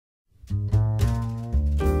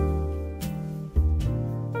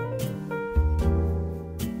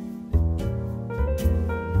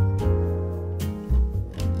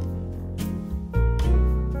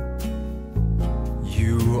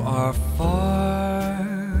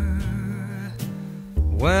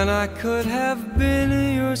I could have been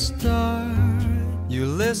your star. You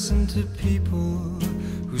listened to people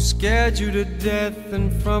who scared you to death,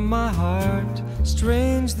 and from my heart,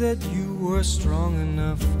 strange that you were strong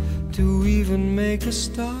enough to even make a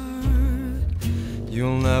start.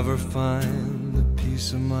 You'll never find the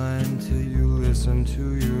peace of mind till you listen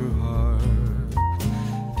to your heart.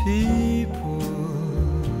 People,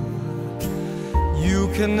 you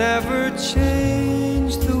can never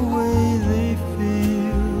change the way they feel.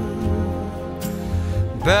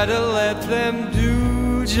 Better let them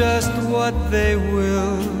do just what they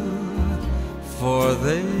will, for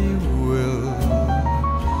they will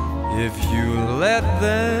if you let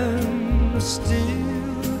them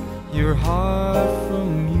steal your heart from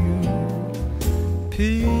you.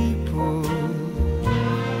 People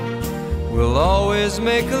will always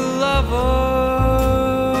make a lover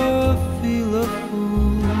feel a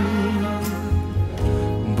fool,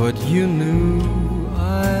 but you knew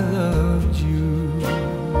I loved you.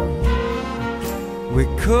 We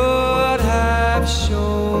could have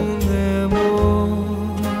shown them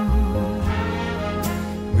all.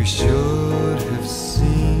 We should have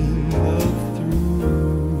seen love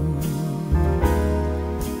through.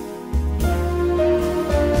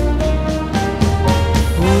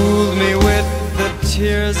 Fooled me with the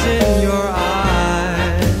tears in your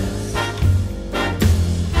eyes,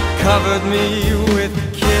 covered me with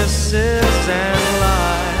kisses and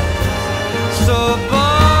lies. So bye,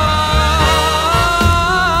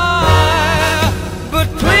 but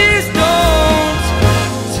please don't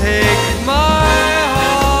take my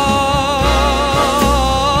heart.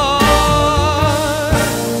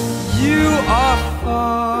 You are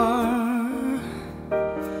far,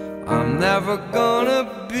 I'm never gonna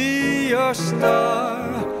be your star.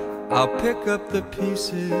 I'll pick up the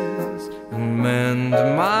pieces and mend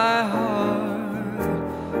my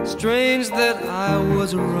heart. Strange that I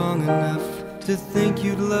was wrong enough to think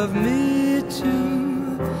you'd love me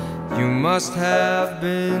too. You must have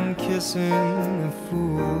been kissing a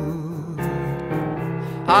fool.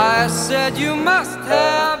 I said you must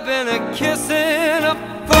have been a kissing